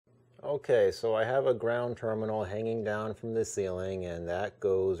Okay, so I have a ground terminal hanging down from the ceiling, and that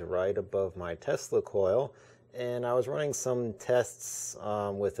goes right above my Tesla coil. And I was running some tests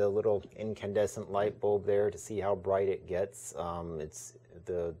with a little incandescent light bulb there to see how bright it gets. It's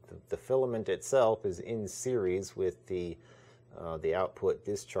the filament itself is in series with the output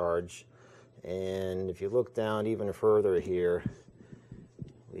discharge. And if you look down even further here,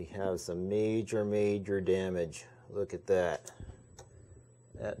 we have some major damage. Look at that.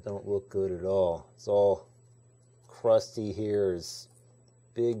 That don't look good at all. It's all crusty here. There's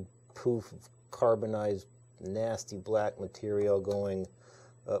big poof of carbonized, nasty black material going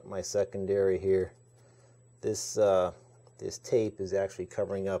up my secondary here. This tape is actually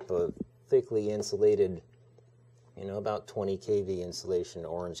covering up a thickly insulated, about 20 kV insulation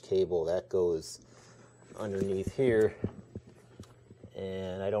orange cable that goes underneath here.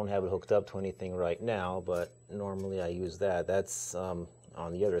 And I don't have it hooked up to anything right now, but normally I use that. That's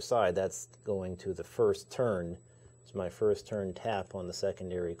on the other side, that's going to the first turn. It's my first turn tap on the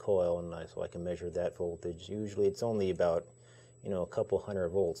secondary coil, and so I can measure that voltage. Usually it's only about, a couple hundred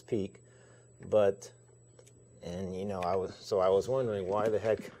volts peak. But, I was wondering why the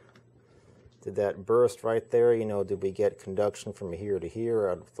heck did that burst right there? Did we get conduction from here to here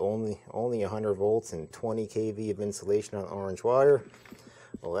out of only 100 volts and 20 kV of insulation on orange wire?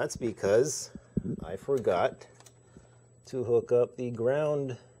 Well, that's because I forgot to hook up the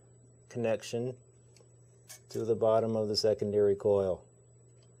ground connection to the bottom of the secondary coil.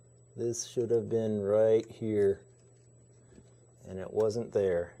 This should have been right here, and it wasn't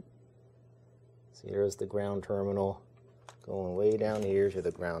there. See, here's the ground terminal going way down here to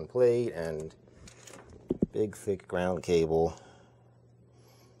the ground plate, and big thick ground cable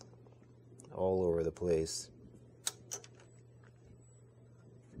all over the place.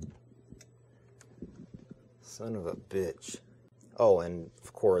 Son of a bitch. Oh, and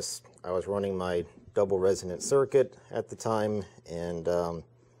of course, I was running my double resonant circuit at the time, and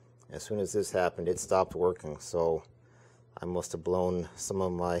as soon as this happened, it stopped working, so I must have blown some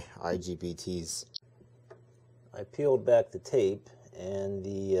of my IGBTs. I peeled back the tape, and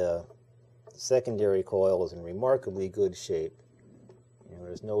the secondary coil is in remarkably good shape.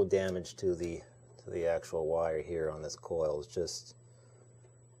 There's no damage to the actual wire here on this coil. It's just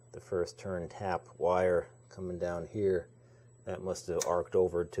the first turn tap wire coming down here. That must have arced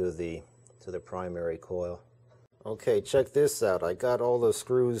over to the primary coil. Okay, check this out. I got all the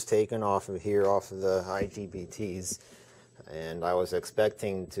screws taken off of here, off of the IGBTs, and I was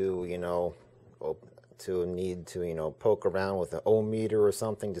expecting to, need to, poke around with an ohm meter or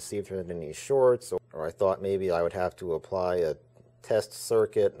something to see if there's any shorts, or I thought maybe I would have to apply a test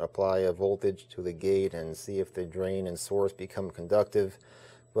circuit, apply a voltage to the gate, and see if the drain and source become conductive.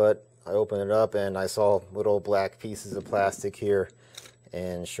 But I opened it up and I saw little black pieces of plastic here,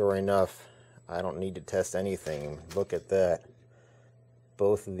 and sure enough, I don't need to test anything. Look at that.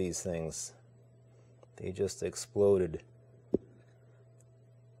 Both of these things, they just exploded.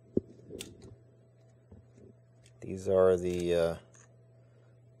 These are the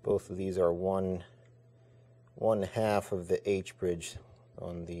both of these are one half of the H bridge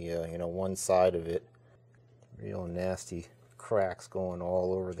on the one side of it. Real nasty cracks going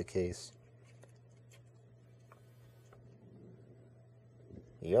all over the case.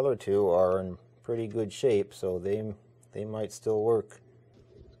 The other two are in pretty good shape, so they might still work.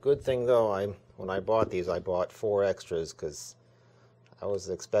 Good thing though, when I bought these, I bought 4 extras because I was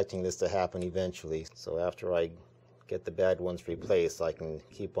expecting this to happen eventually. So after I get the bad ones replaced, I can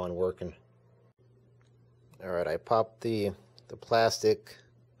keep on working. Alright, I popped the plastic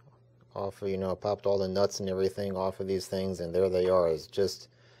off of, popped all the nuts and everything off of these things, and there they are. It's just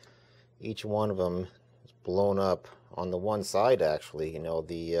each one of them is blown up on the one side. Actually,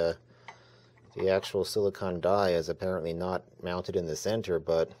 the actual silicon die is apparently not mounted in the center,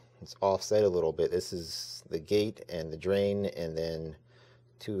 but it's offset a little bit. This is the gate and the drain, and then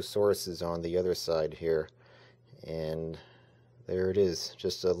 2 sources on the other side here, and there it is,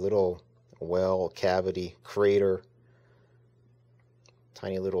 just a little well cavity crater.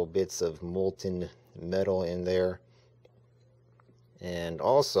 Tiny little bits of molten metal in there. And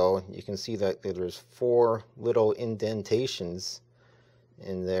also you can see that there's 4 little indentations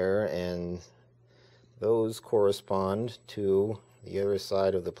in there, and those correspond to the other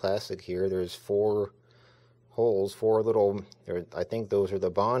side of the plastic here. There's 4 holes, 4 little, I think those are the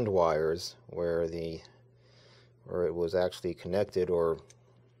bond wires where it was actually connected, or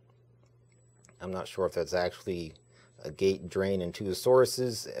I'm not sure if that's actually a gate, drain, and 2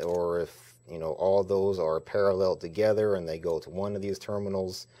 sources, or if all those are parallel together and they go to one of these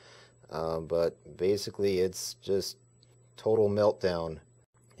terminals. But basically it's just total meltdown.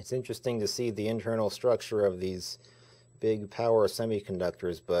 It's interesting to see the internal structure of these big power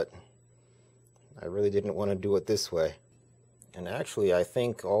semiconductors, but I really didn't want to do it this way. And actually, I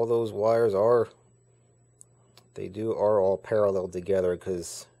think all those wires are all parallel together,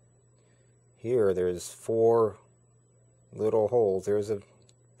 because here there's 4 little holes. There's a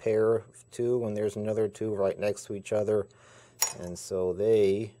pair of 2, and there's another 2 right next to each other. And so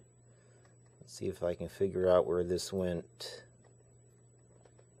let's see if I can figure out where this went.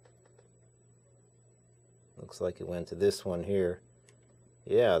 Looks like it went to this one here.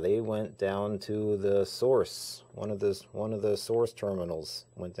 Yeah, they went down to the source. One of the source terminals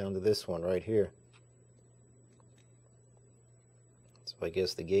went down to this one right here. So I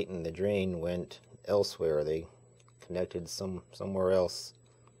guess the gate and the drain went elsewhere. They connected somewhere else.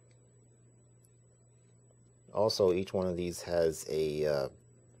 Also, each one of these has a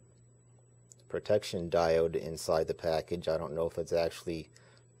protection diode inside the package. I don't know if it's actually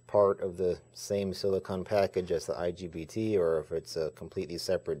part of the same silicon package as the IGBT, or if it's a completely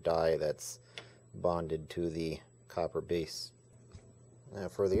separate die that's bonded to the copper base. Now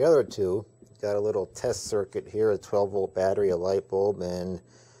for the other 2, got a little test circuit here, a 12-volt battery, a light bulb, and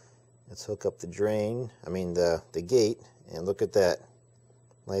let's hook up the the gate, and look at that.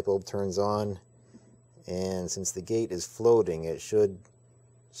 Light bulb turns on, and since the gate is floating, it should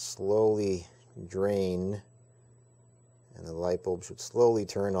slowly drain, and the light bulb should slowly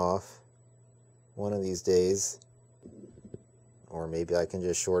turn off one of these days. Or maybe I can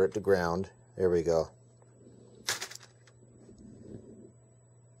just short it to ground. There we go.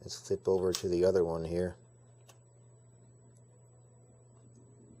 Let's flip over to the other one here.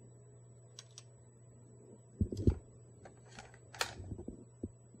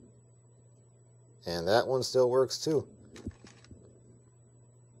 And that one still works too.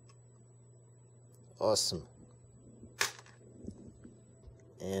 Awesome.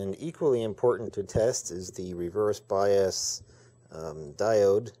 And equally important to test is the reverse bias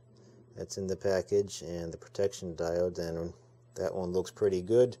diode that's in the package, and the protection diode, and that one looks pretty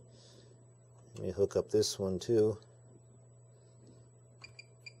good. Let me hook up this one too.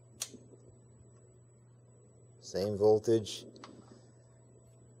 Same voltage.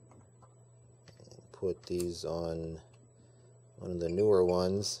 And put these on one of the newer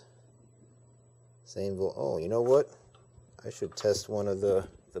ones. Same oh, you know what? I should test one of the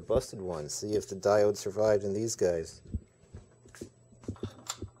busted ones, see if the diode survived in these guys.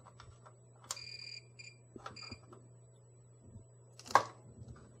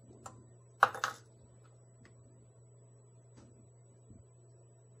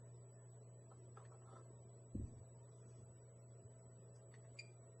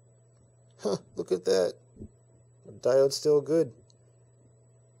 Huh, look at that. The diode's still good.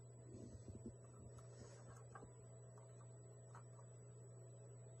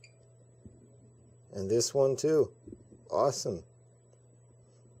 And this one too. Awesome.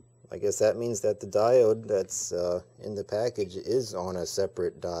 I guess that means that the diode that's in the package is on a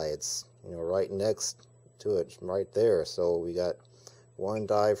separate die. It's, right next to it, right there. So we got one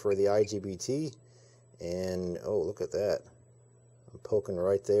die for the IGBT, and oh, look at that. I'm poking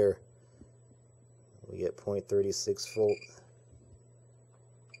right there. We get 0.36 volt.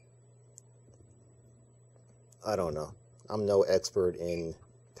 I don't know. I'm no expert in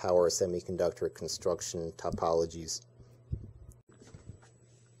power semiconductor construction topologies.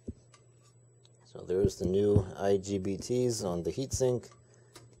 So there's the new IGBTs on the heatsink.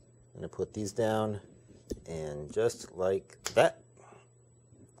 I'm going to put these down, and just like that,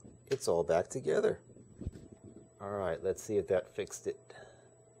 it's all back together. All right, let's see if that fixed it.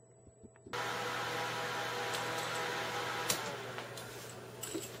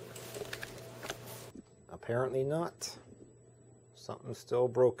 Apparently not. Something's still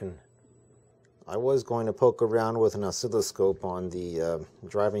broken. I was going to poke around with an oscilloscope on the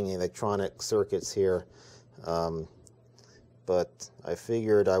driving electronic circuits here, but I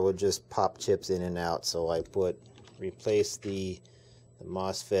figured I would just pop chips in and out, so I replaced the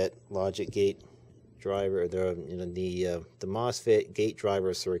MOSFET logic gate driver, the MOSFET gate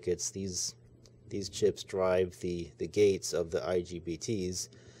driver circuits. These chips drive the gates of the IGBTs,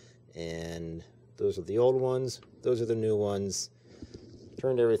 and those are the old ones, those are the new ones.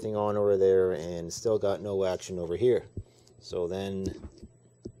 Turned everything on over there and still got no action over here. So then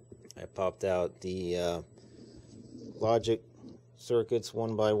I popped out the logic circuits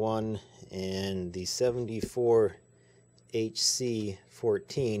one by one, and the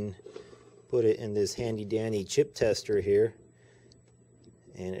 74HC14, put it in this handy dandy chip tester here,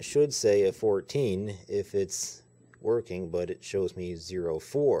 and it should say a 14 if it's working, but it shows me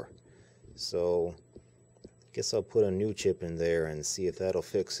 04. So Guess I'll put a new chip in there and see if that'll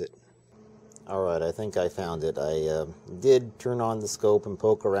fix it. Alright, I think I found it. I did turn on the scope and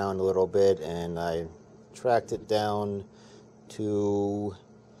poke around a little bit, and I tracked it down to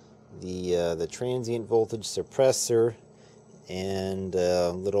the transient voltage suppressor and a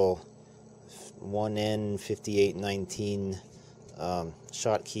little 1N5819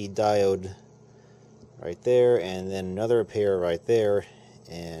 Schottky diode right there, and then another pair right there,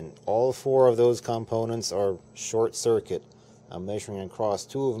 and all four of those components are short circuit. I'm measuring across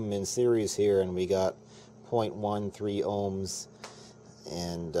two of them in series here, and we got 0.13 ohms,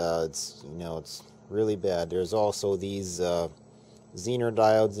 and it's really bad. There's also these Zener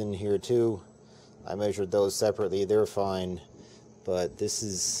diodes in here too. I measured those separately. They're fine, but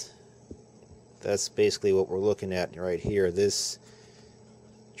that's basically what we're looking at right here. This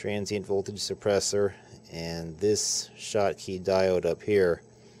transient voltage suppressor and this Schottky diode up here,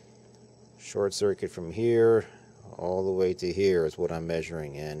 short circuit from here all the way to here is what I'm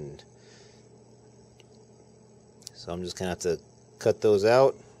measuring, and so I'm just gonna have to cut those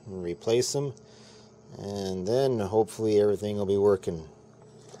out and replace them, and then hopefully everything will be working.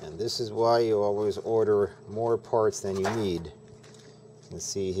 And this is why you always order more parts than you need. You can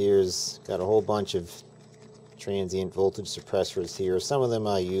see here's got a whole bunch of transient voltage suppressors here. Some of them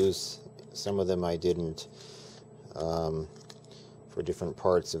I use, some of them I didn't, for different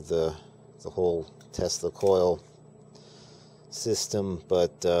parts of the whole Tesla coil system.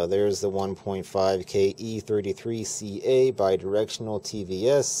 But there's the 1.5K E33CA bidirectional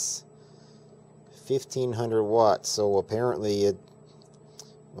TVS, 1500 watts. So apparently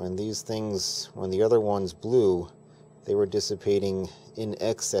when the other ones blew, they were dissipating in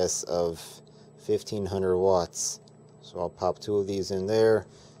excess of 1500 watts. So I'll pop two of these in there,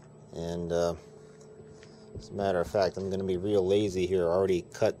 and as a matter of fact, I'm going to be real lazy here. I already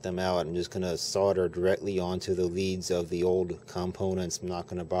cut them out. I'm just going to solder directly onto the leads of the old components. I'm not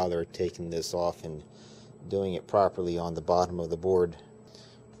going to bother taking this off and doing it properly on the bottom of the board.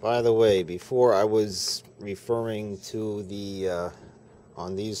 By the way, before I was referring to the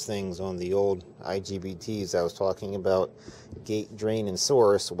on these things, on the old IGBTs, I was talking about gate, drain, and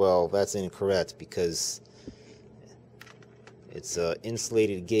source. Well, that's incorrect, because it's an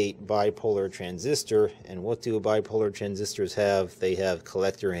insulated gate bipolar transistor, and what do bipolar transistors have? They have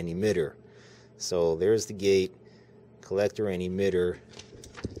collector and emitter. So there's the gate, collector and emitter.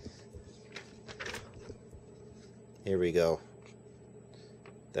 Here we go.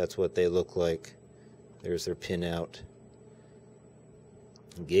 That's what they look like. There's their pinout.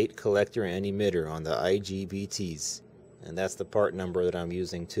 Gate, collector, and emitter on the IGBTs. And that's the part number that I'm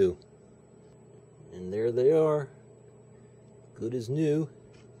using too. And there they are. Good as new.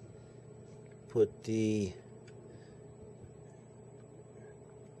 Put the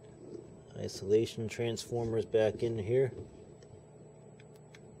isolation transformers back in here.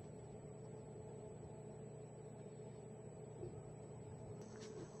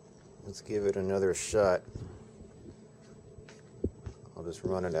 Let's give it another shot. I'll just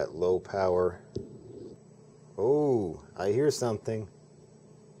run it at low power. Oh, I hear something.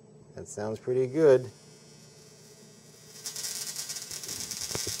 That sounds pretty good.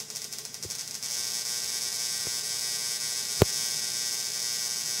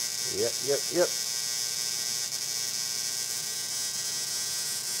 Yep.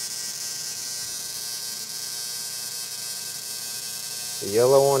 The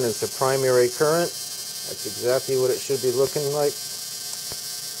yellow one is the primary current. That's exactly what it should be looking like.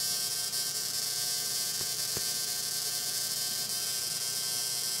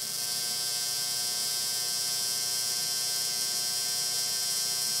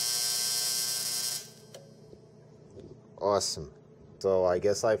 Awesome. So I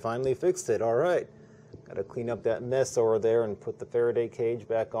guess I finally fixed it. All right. Got to clean up that mess over there and put the Faraday cage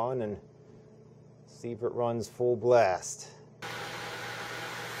back on and see if it runs full blast.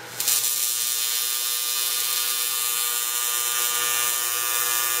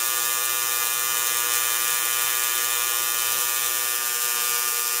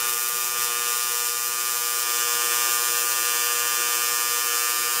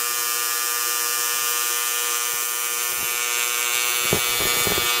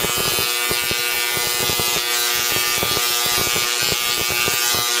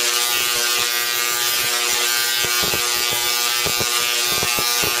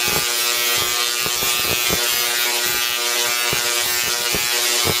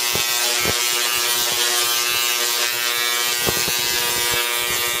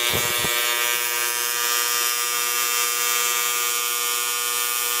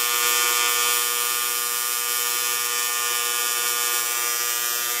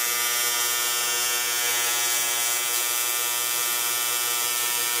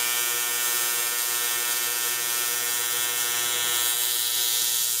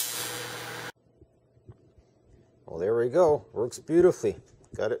 Well, there we go. Works beautifully.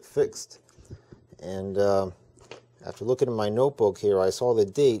 Got it fixed. And after looking at my notebook here, I saw the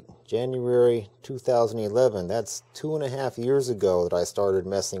date, January 2011. That's 2.5 years ago that I started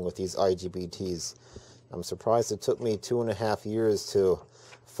messing with these IGBTs. I'm surprised it took me 2.5 years to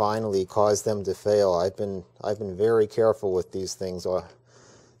finally cause them to fail. I've been very careful with these things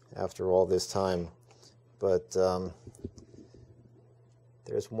after all this time. But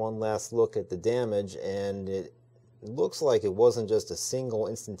there's one last look at the damage, and it looks like it wasn't just a single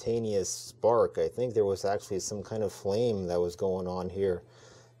instantaneous spark. I think there was actually some kind of flame that was going on here.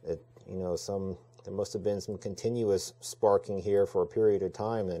 There must have been some continuous sparking here for a period of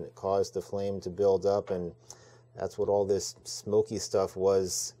time, and it caused the flame to build up, and that's what all this smoky stuff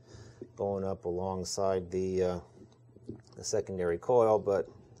was going up alongside the secondary coil. But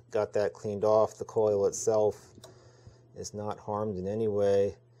got that cleaned off. The coil itself is not harmed in any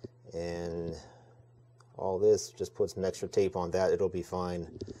way, and all this, just put some extra tape on that, it'll be fine.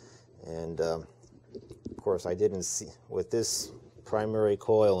 And of course, I didn't see, with this primary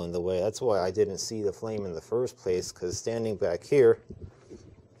coil in the way, that's why I didn't see the flame in the first place, because standing back here,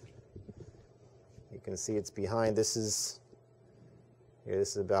 you can see it's behind. This is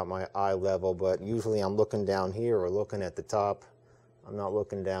about my eye level, but usually I'm looking down here or looking at the top. I'm not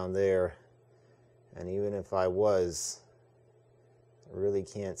looking down there, and even if I was, I really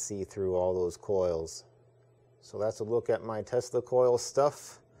can't see through all those coils. So that's a look at my Tesla coil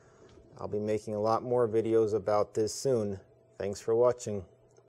stuff. I'll be making a lot more videos about this soon. Thanks for watching.